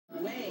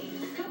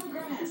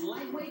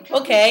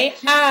Okay,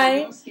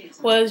 I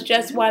was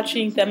just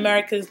watching the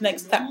America's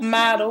Next Top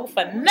Model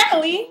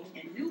finale,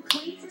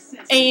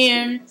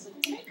 and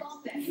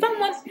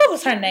someone, what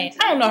was her name?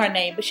 I don't know her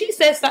name, but she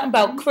said something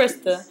about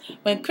Krista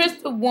when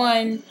Krista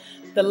won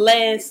the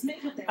last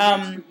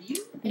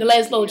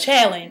little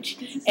challenge,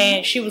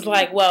 and she was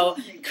like, "Well,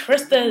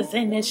 Krista is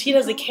in this. She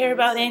doesn't care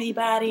about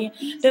anybody."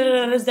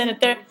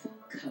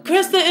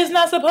 Krista is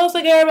not supposed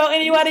to care about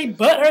anybody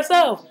but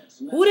herself.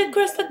 Who did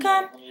Krista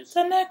come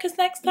to America's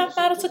Next Top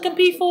Model to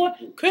compete for?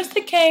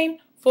 Krista came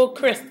for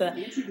Krista.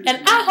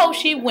 And I hope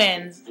she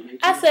wins.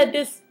 I said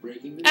this,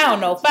 I don't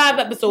know, 5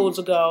 episodes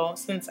ago,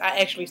 since I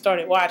actually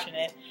started watching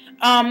it.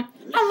 I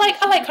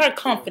like her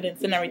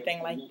confidence and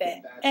everything like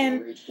that.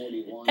 And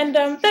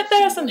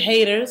there are some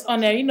haters on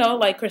there, you know,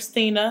 like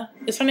Christina.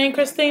 Is her name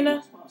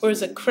Christina? Or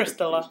is it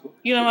Crystala?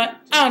 You know what?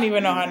 I don't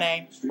even know her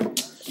name.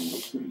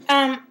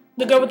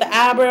 The girl with the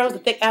eyebrows, the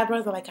thick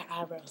eyebrows, I like her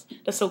eyebrows.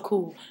 That's so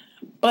cool.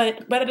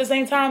 But at the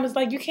same time, it's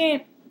like she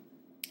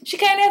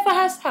can't act for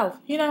herself,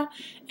 you know?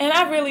 And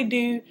I really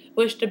do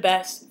wish the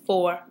best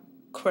for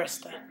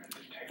Krista.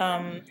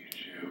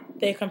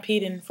 They're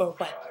competing for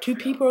what? 2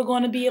 people are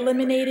going to be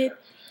eliminated?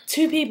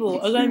 2 people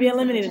are going to be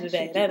eliminated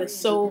today. That is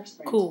so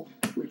cool.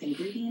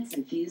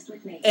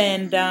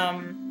 And,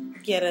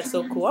 yeah, that's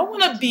so cool. I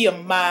want to be a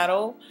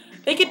model.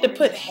 They get to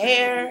put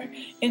hair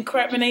and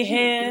crap in their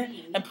hair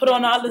and put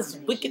on all this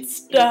wicked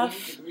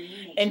stuff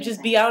and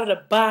just be out of the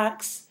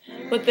box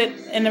with it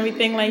and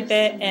everything like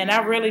that. And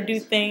I really do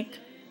think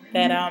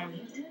that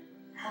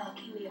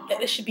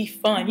that it should be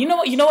fun. You know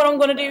what I'm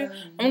gonna do?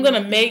 I'm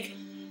gonna make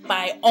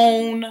my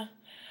own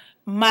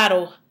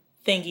model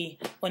thingy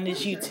on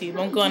this YouTube.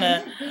 I'm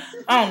gonna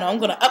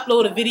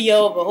upload a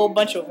video of a whole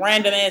bunch of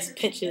random ass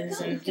pictures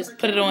and just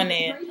put it on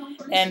there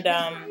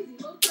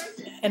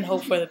and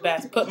hope for the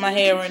best. Put my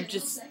hair in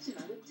just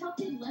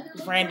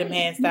random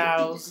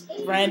hairstyles,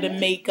 random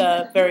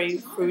makeup, very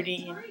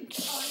fruity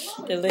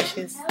and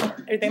delicious,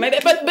 everything like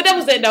that. But that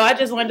was it though. I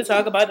just wanted to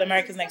talk about the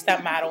America's Next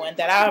Top Model and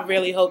that I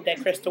really hope that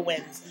Krista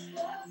wins.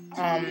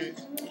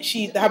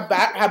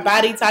 Her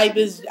body type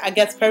is, I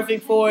guess,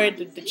 perfect for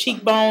it. The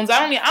cheekbones, I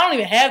don't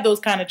even have those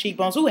kind of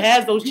cheekbones. Who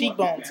has those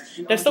cheekbones?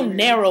 They're so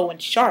narrow and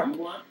sharp.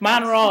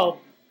 Mine are all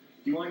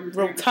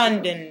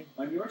rotund and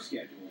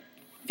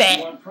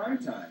fat.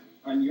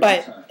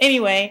 But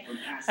anyway,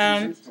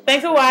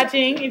 thanks for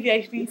watching. If you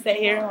actually sat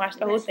here and watched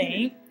the whole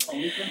thing,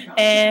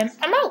 and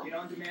I'm out.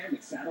 Oh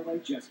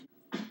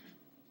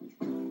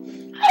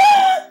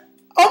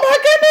my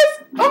goodness!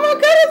 Oh my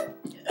goodness!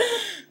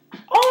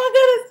 Oh my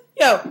goodness!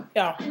 Yo,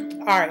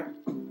 all right.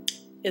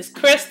 It's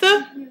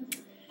Krista,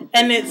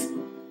 and it's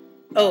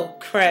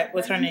crap.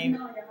 What's her name?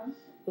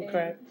 Oh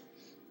crap!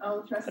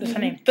 What is her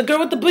name? The girl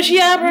with the bushy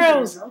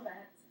eyebrows.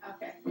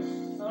 Okay.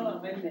 Hold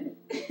on, wait a minute.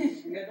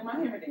 You gotta do my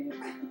hammer dance.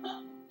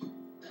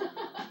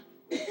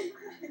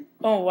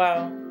 Oh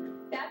wow.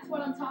 That's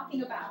what I'm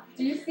talking about.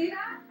 Do you see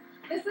that?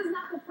 This is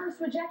not the first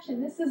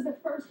rejection. This is the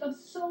first of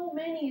so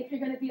many if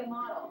you're going to be a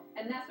model.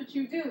 And that's what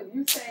you do.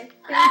 You say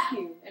thank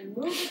you and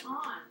move it on.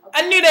 Okay?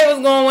 I knew they was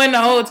going to win the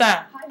whole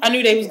time. I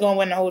knew they was going to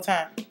win the whole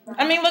time.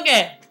 I mean, look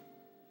at it.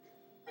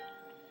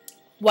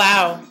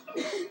 Wow.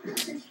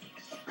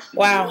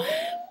 Wow.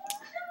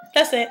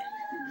 That's it.